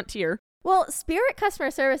worst, and Frontier. Well, Spirit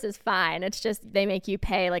customer service is fine. It's just they make you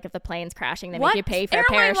pay, like if the plane's crashing, they make you pay for a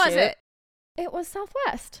parachute. What airline was it? It was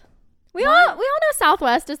Southwest. We all know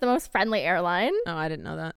Southwest is the most friendly airline. Oh, I didn't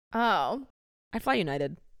know that. Oh. I fly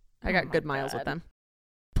United. I got good miles with them.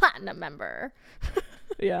 Platinum member.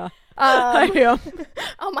 Yeah. I am.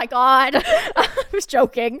 Oh my God. I was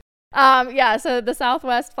joking. So the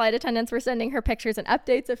Southwest flight attendants were sending her pictures and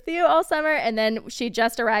updates of Theo all summer, and then she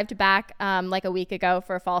just arrived back like a week ago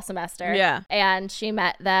for fall semester. Yeah. And she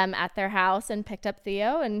met them at their house and picked up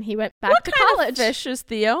Theo, and he went back to college. What kind of fish is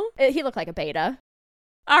Theo? He looked like a beta.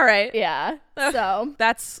 All right. Yeah. So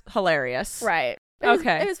that's hilarious. Right.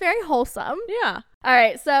 It was very wholesome. Yeah. All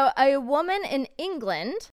right. So a woman in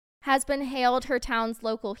England has been hailed her town's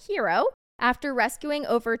local hero after rescuing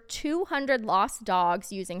over 200 lost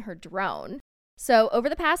dogs using her drone. So over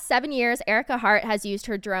the past 7 years, Erica Hart has used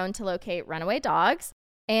her drone to locate runaway dogs.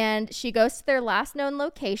 And she goes to their last known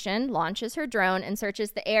location, launches her drone, and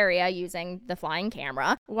searches the area using the flying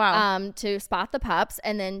camera. Wow. To spot the pups.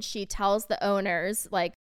 And then she tells the owners,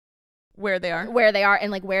 like, where they are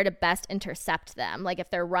and like where to best intercept them, like if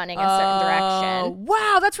they're running a certain direction.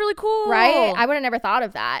 Wow, that's really cool. Right? I would have never thought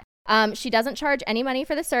of that. She doesn't charge any money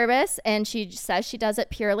for the service, and she says she does it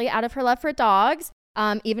purely out of her love for dogs,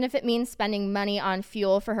 even if it means spending money on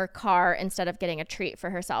fuel for her car instead of getting a treat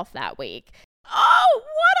for herself that week. Oh,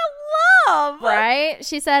 what a love. Right?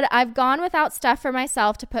 She said, I've gone without stuff for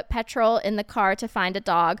myself to put petrol in the car to find a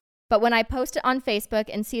dog. But when I post it on Facebook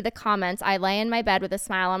and see the comments, I lay in my bed with a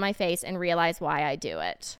smile on my face and realize why I do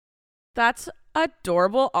it. That's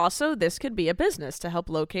adorable. Also, this could be a business to help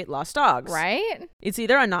locate lost dogs. Right? It's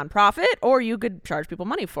either a nonprofit or you could charge people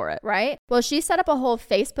money for it. Right? Well, she set up a whole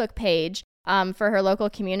Facebook page for her local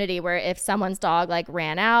community where if someone's dog like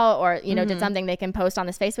ran out or, you know, did something, they can post on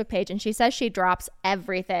this Facebook page. And she says she drops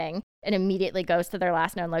everything and immediately goes to their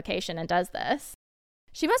last known location and does this.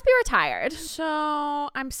 She must be retired. So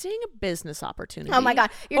I'm seeing a business opportunity. Oh my God.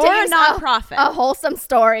 You're or taking a nonprofit. A wholesome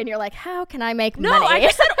story and you're like, how can I make money? No, I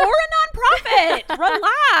just said or a nonprofit.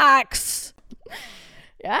 Relax.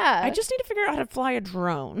 Yeah. I just need to figure out how to fly a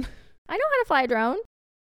drone. I know how to fly a drone.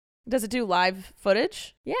 Does it do live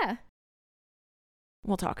footage? Yeah.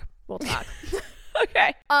 We'll talk.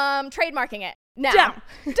 Okay. Trademarking it. No.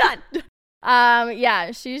 Done.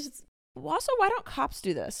 Yeah, she's Also, why don't cops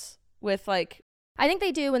do this with like... I think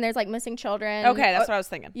they do when there's like missing children. Okay, that's what I was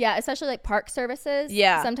thinking. Yeah, especially like park services.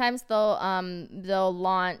 Yeah. Sometimes they'll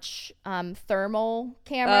launch thermal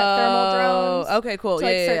drones. Okay, cool. To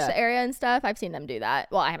like search the area and stuff. I've seen them do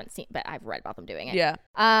that. Well, I haven't seen, but I've read about them doing it. Yeah.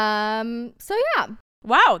 So yeah.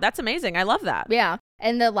 Wow, that's amazing. I love that. Yeah.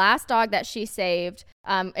 And the last dog that she saved,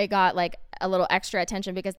 it got like a little extra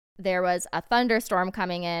attention because there was a thunderstorm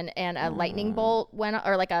coming in and a lightning bolt went,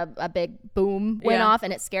 or like a big boom went off,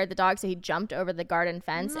 and it scared the dog. So he jumped over the garden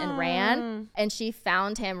fence and ran, and she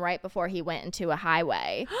found him right before he went into a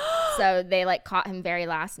highway. So they like caught him very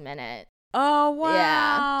last minute. Oh, wow.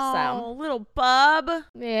 Yeah. So little bub.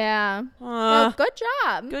 yeah. Well, good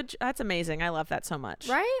job. That's amazing. I love that so much.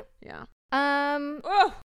 Right? Yeah.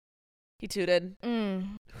 Oh. He tooted.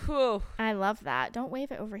 Whew. I love that. Don't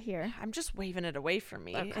wave it over here. I'm just waving it away from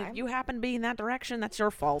me. Okay. If you happen to be in that direction, that's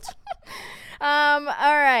your fault. All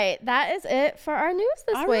right. That is it for our news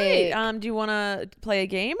this week. Right. Do you want to play a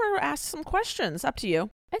game or ask some questions? Up to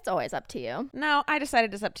you. It's always up to you. No, I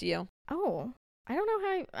decided it's up to you. Oh, I don't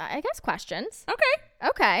know I guess questions.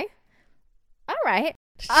 Okay. All right.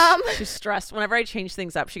 She's stressed. Whenever I change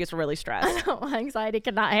things up, she gets really stressed. I know, anxiety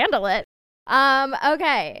cannot handle it.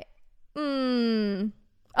 Okay.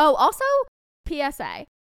 Oh, also, PSA.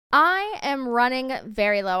 I am running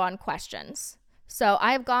very low on questions. So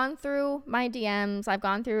I've gone through my DMs. I've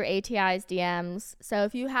gone through ATI's DMs. So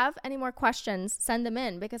if you have any more questions, send them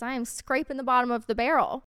in because I am scraping the bottom of the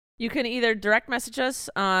barrel. You can either direct message us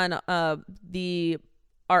on our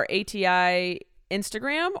ATI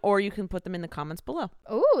Instagram, or you can put them in the comments below.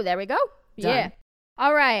 Ooh, there we go. Done. Yeah.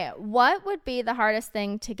 All right. What would be the hardest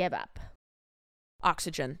thing to give up?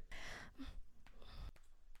 Oxygen.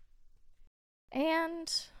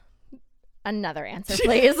 And another answer,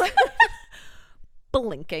 please.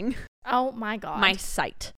 Blinking. Oh my God. My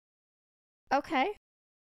sight. Okay.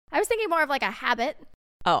 I was thinking more of like a habit.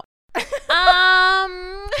 Oh.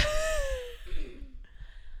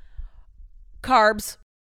 Carbs.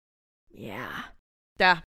 Yeah.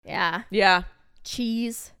 Yeah. Yeah. Yeah.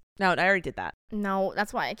 Cheese. No, I already did that. No,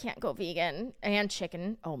 that's why I can't go vegan. And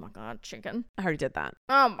chicken. Oh my God, chicken. I already did that.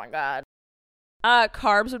 Oh my God.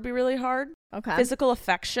 Carbs would be really hard. Okay. Physical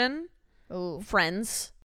affection. Ooh.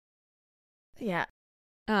 Friends. Yeah.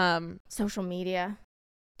 Social media.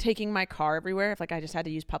 Taking my car everywhere. If like I just had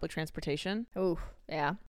to use public transportation. Ooh.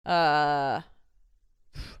 Yeah. My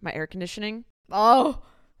air conditioning. Oh.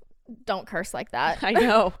 Don't curse like that. I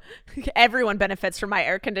know. Everyone benefits from my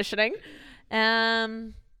air conditioning.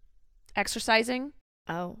 Exercising.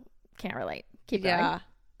 Oh, can't relate. Keep going.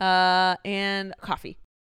 Yeah. And coffee.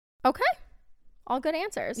 Okay. All good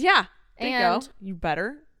answers. Yeah. There you go. And You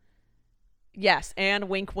better. Yes. And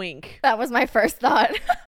wink, wink. that was my first thought.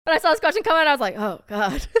 When I saw this question come in, I was like, oh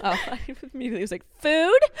God. Oh, I immediately was like,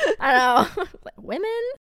 food? I know. Like, women?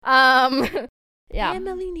 Yeah.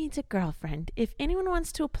 Emily needs a girlfriend. If anyone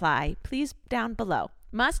wants to apply, please down below.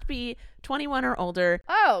 Must be 21 or older.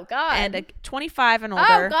 Oh God. And 25 and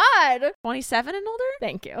older. Oh God. 27 and older?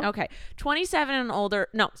 Thank you. Okay. 27 and older.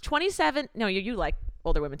 No, 27. No, you like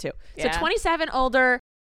older women too. Yeah. So 27 older,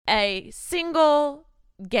 a single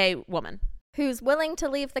gay woman. Who's willing to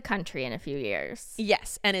leave the country in a few years.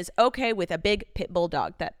 Yes. And is okay with a big pit bull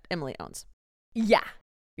dog that Emily owns. Yeah.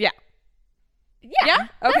 Yeah. Yeah.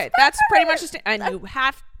 Okay. That's pretty much just. And you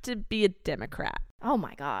have to be a Democrat. Oh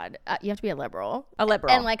my God. You have to be a liberal. A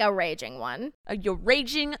liberal. And like a raging one. You're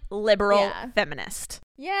raging liberal Yeah. feminist.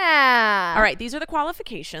 Yeah. All right. These are the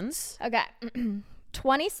qualifications. Okay.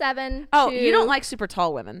 27. Oh, to... you don't like super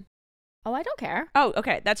tall women. Oh, I don't care. Oh,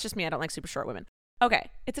 okay. That's just me. I don't like super short women.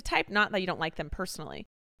 Okay. It's a type, not that you don't like them personally.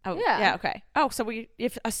 Oh, Yeah. yeah. Okay. Oh, so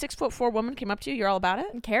if a 6'4" woman came up to you, you're all about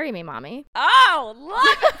it? Carry me, mommy. Oh,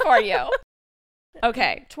 love it for you.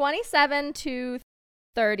 Okay. 27 to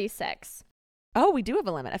 36. Oh, we do have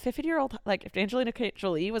a limit. A 50-year-old, like if Angelina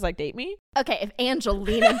Jolie was like, date me? Okay, if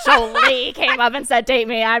Angelina Jolie came up and said date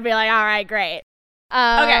me, I'd be like, all right, great.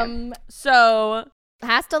 Okay. So.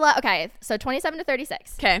 Has to love. Okay, so 27 to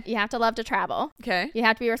 36. Okay. You have to love to travel. Okay. You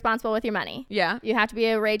have to be responsible with your money. Yeah. You have to be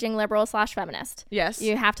a raging liberal / feminist. Yes.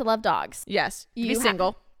 You have to love dogs. Yes. You Be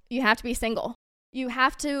single. You have to be single. You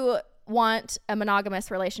have to want a monogamous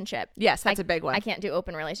relationship. Yes, that's a big one. I can't do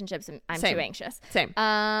open relationships. I'm Same. too anxious. Same.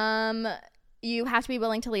 You have to be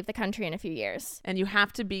willing to leave the country in a few years. And you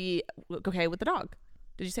have to be okay with the dog.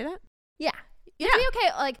 Did you say that? Yeah. You have to be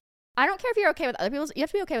okay. Like, I don't care if you're okay with other people's. You have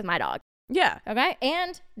to be okay with my dog. Yeah. Okay.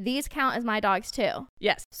 And these count as my dogs too.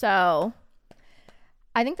 Yes. So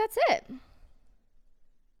I think that's it.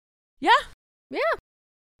 Yeah. Yeah.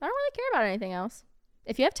 I don't really care about anything else.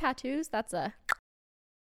 If you have tattoos, that's a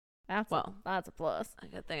plus. A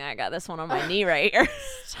good thing I got this one on my knee right here.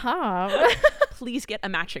 Stop. Please get a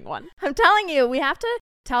matching one. I'm telling you, we have to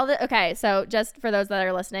tell okay, so just for those that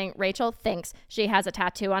are listening, Rachel thinks she has a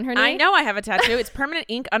tattoo on her knee. I know I have a tattoo. It's permanent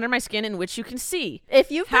ink under my skin in which you can see.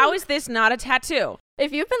 How is this not a tattoo?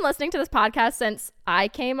 If you've been listening to this podcast since I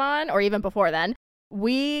came on, or even before then,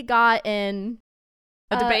 we got in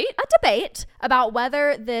a debate about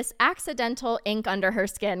whether this accidental ink under her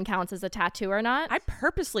skin counts as a tattoo or not. I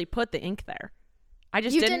purposely put the ink there. I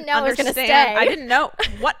just didn't know it was understand. gonna stay. I didn't know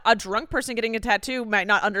what a drunk person getting a tattoo might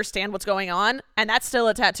not understand what's going on, and that's still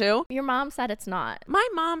a tattoo. Your mom said it's not. My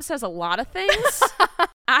mom says a lot of things.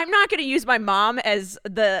 I'm not going to use my mom as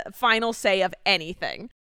the final say of anything.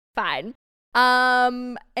 Fine.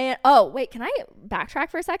 And oh wait, can I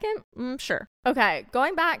backtrack for a second? Sure. Okay,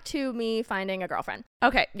 going back to me finding a girlfriend.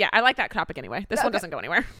 Okay, yeah, I like that topic anyway. This one doesn't go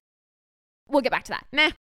anywhere. We'll get back to that.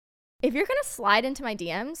 Nah. If you're gonna slide into my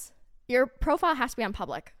DMs, your profile has to be on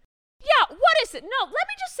public. Yeah, what is it? No, let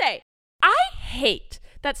me just say, I hate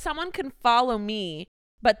that someone can follow me,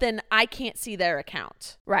 but then I can't see their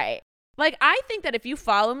account. Right. Like, I think that if you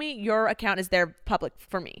follow me, your account is there public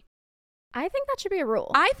for me. I think that should be a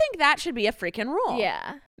rule. I think that should be a freaking rule.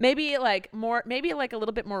 Yeah. Maybe like a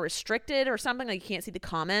little bit more restricted or something, like you can't see the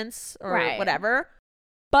comments or whatever.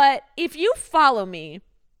 But if you follow me,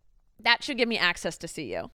 that should give me access to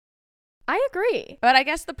see you. I agree. But I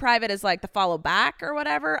guess the private is like the follow back or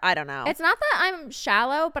whatever. I don't know. It's not that I'm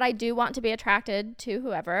shallow, but I do want to be attracted to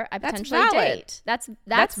whoever I potentially date.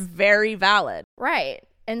 That's very valid. Right.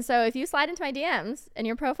 And so if you slide into my DMs and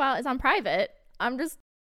your profile is on private,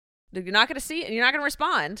 you're not going to see it and you're not going to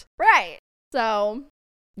respond. Right. So.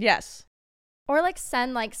 Yes. Or like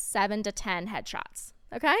send like 7 to 10 headshots.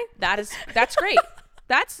 Okay. That's great.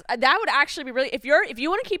 That would actually be really, if you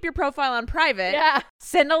want to keep your profile on private,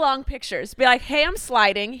 send along pictures. Be like, hey, I'm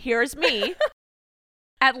sliding. Here's me.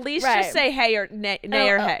 At least just say hey or nay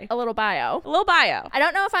or hey. A little bio. A little bio. I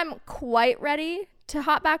don't know if I'm quite ready to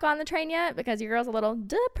hop back on the train yet because your girl's a little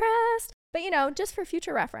depressed. But, just for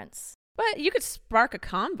future reference. But you could spark a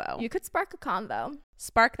convo.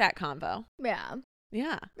 Spark that convo. Yeah.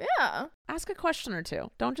 Yeah. Yeah. Ask a question or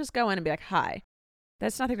two. Don't just go in and be like, hi.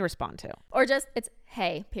 That's nothing to respond to. Or just, it's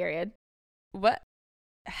hey, period. What?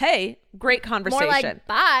 Hey, great conversation. More like,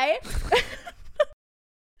 bye.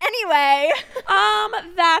 Anyway.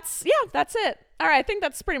 That's it. All right, I think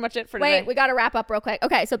that's pretty much it for today. Wait, we got to wrap up real quick.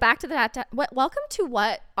 Okay, so back to that. Welcome to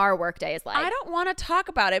what our workday is like. I don't want to talk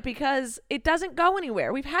about it because it doesn't go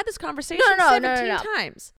anywhere. We've had this conversation 17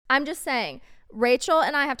 times. I'm just saying, Rachel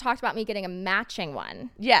and I have talked about me getting a matching one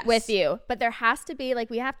with you, but there has to be, like,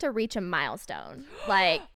 we have to reach a milestone.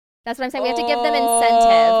 Like, that's what I'm saying. We have to give them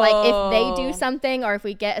incentive. Like, if they do something or if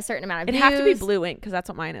we get a certain amount of views. It'd have to be blue ink because that's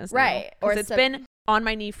what mine is. Right. Or it's been on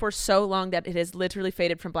my knee for so long that it has literally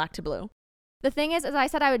faded from black to blue. The thing is, as I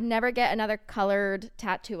said, I would never get another colored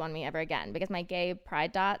tattoo on me ever again because my gay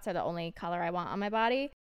pride dots are the only color I want on my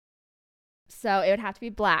body. So it would have to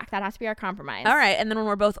be black. That has to be our compromise. All right. And then when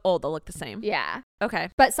we're both old, they'll look the same. Yeah. Okay.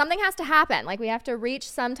 But something has to happen. Like, we have to reach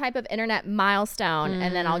some type of internet milestone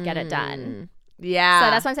and then I'll get it done. Yeah.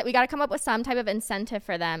 So that's why I'm saying we got to come up with some type of incentive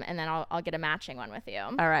for them and then I'll get a matching one with you.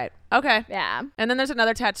 All right. Okay. Yeah. And then there's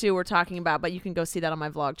another tattoo we're talking about, but you can go see that on my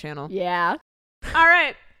vlog channel. Yeah. All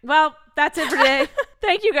right. Well, that's it for today.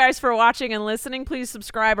 Thank you guys for watching and listening. Please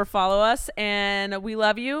subscribe or follow us. And we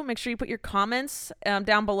love you. Make sure you put your comments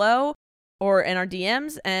down below or in our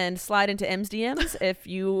DMs and slide into M's DMs if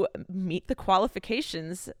you meet the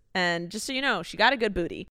qualifications. And just so you know, she got a good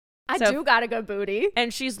booty. I do got a good booty.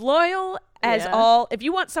 And she's loyal as all. If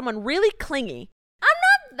you want someone really clingy. I'm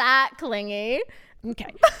not that clingy.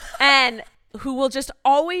 Okay. And who will just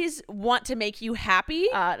always want to make you happy.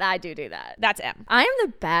 I do that. That's M. I am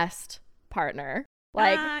the best partner.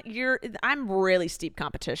 Like I'm really steep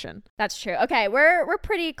competition. that's true. Okay, we're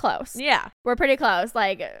pretty close. Yeah. We're pretty close.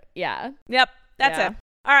 Like, yeah. Yep. That's Yeah. it.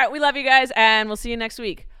 All right. We love you guys, and we'll see you next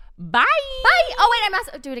week. Bye. Bye. Oh wait, I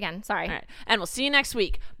must do it again. Sorry. All right. And we'll see you next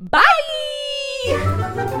week. Bye.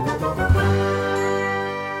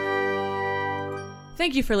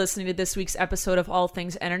 Thank you for listening to this week's episode of All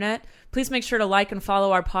Things Internet. Please make sure to like and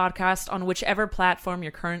follow our podcast on whichever platform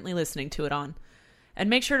you're currently listening to it on. And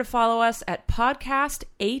make sure to follow us at Podcast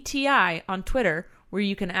ATI on Twitter, where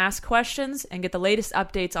you can ask questions and get the latest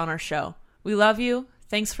updates on our show. We love you.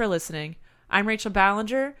 Thanks for listening. I'm Rachel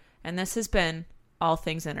Ballinger, and this has been All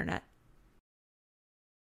Things Internet.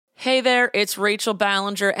 Hey there, it's Rachel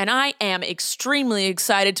Ballinger, and I am extremely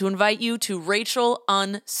excited to invite you to Rachel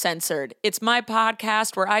Uncensored. It's my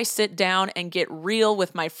podcast where I sit down and get real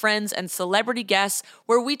with my friends and celebrity guests,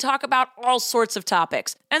 where we talk about all sorts of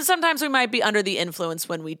topics. And sometimes we might be under the influence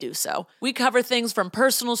when we do so. We cover things from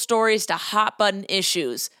personal stories to hot button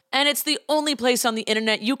issues. And it's the only place on the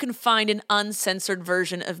internet you can find an uncensored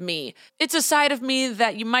version of me. It's a side of me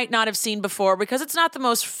that you might not have seen before because it's not the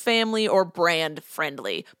most family or brand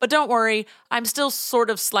friendly. But don't worry, I'm still sort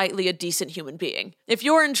of slightly a decent human being. If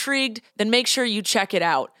you're intrigued, then make sure you check it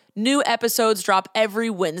out. New episodes drop every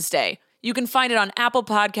Wednesday. You can find it on Apple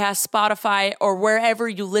Podcasts, Spotify, or wherever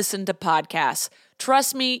you listen to podcasts.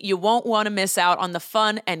 Trust me, you won't want to miss out on the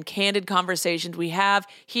fun and candid conversations we have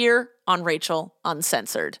here on Rachel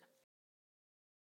Uncensored.